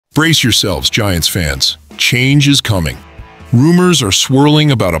Brace yourselves, Giants fans. Change is coming. Rumors are swirling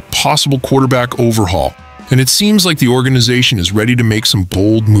about a possible quarterback overhaul, and it seems like the organization is ready to make some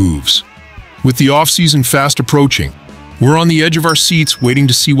bold moves. With the offseason fast approaching, we're on the edge of our seats waiting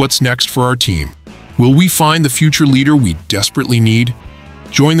to see what's next for our team. Will we find the future leader we desperately need?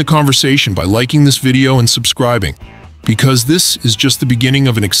 Join the conversation by liking this video and subscribing, because this is just the beginning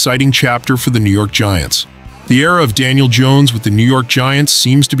of an exciting chapter for the New York Giants. The era of Daniel Jones with the New York Giants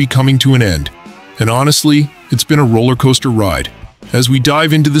seems to be coming to an end, and honestly, it's been a roller coaster ride. As we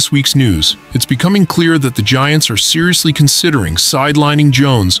dive into this week's news, it's becoming clear that the Giants are seriously considering sidelining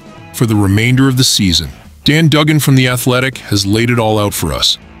Jones for the remainder of the season. Dan Duggan from The Athletic has laid it all out for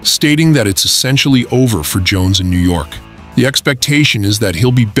us, stating that it's essentially over for Jones in New York. The expectation is that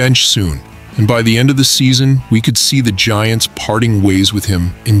he'll be benched soon, and by the end of the season, we could see the Giants parting ways with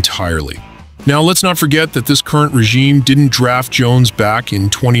him entirely. Now, let's not forget that this current regime didn't draft Jones back in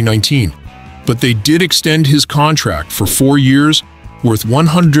 2019, but they did extend his contract for 4 years, worth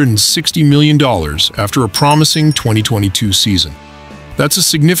 $160 million after a promising 2022 season. That's a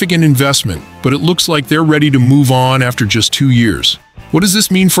significant investment, but it looks like they're ready to move on after just 2 years. What does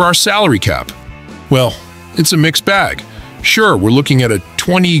this mean for our salary cap? Well, it's a mixed bag. Sure, we're looking at a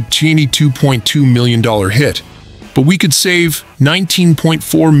 $22.2 million hit, but we could save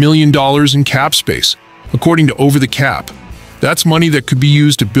 $19.4 million in cap space, according to Over the Cap. That's money that could be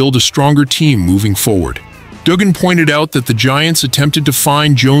used to build a stronger team moving forward. Duggan pointed out that the Giants attempted to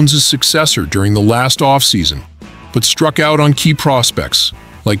find Jones's successor during the last offseason, but struck out on key prospects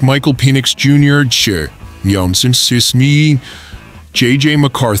like Michael Penix Jr., J.J.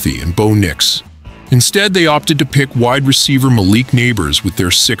 McCarthy, and Bo Nix. Instead, they opted to pick wide receiver Malik Neighbors with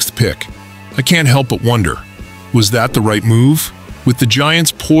their 6th pick. I can't help but wonder, was that the right move? With the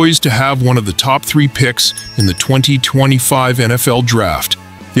Giants poised to have one of the top 3 picks in the 2025 NFL Draft,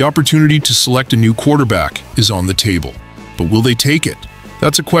 the opportunity to select a new quarterback is on the table. But will they take it?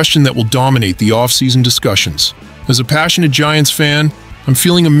 That's a question that will dominate the offseason discussions. As a passionate Giants fan, I'm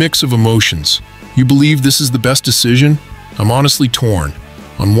feeling a mix of emotions. You believe this is the best decision? I'm honestly torn.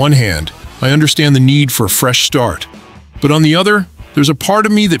 On one hand, I understand the need for a fresh start. But on the other, there's a part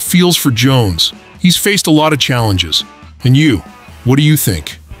of me that feels for Jones. He's faced a lot of challenges. And you, what do you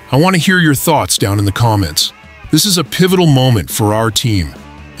think? I want to hear your thoughts down in the comments. This is a pivotal moment for our team,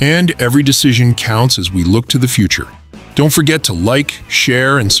 and every decision counts as we look to the future. Don't forget to like,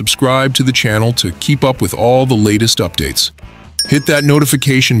 share, and subscribe to the channel to keep up with all the latest updates. Hit that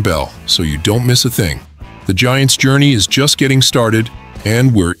notification bell so you don't miss a thing. The Giants' journey is just getting started,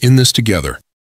 and we're in this together.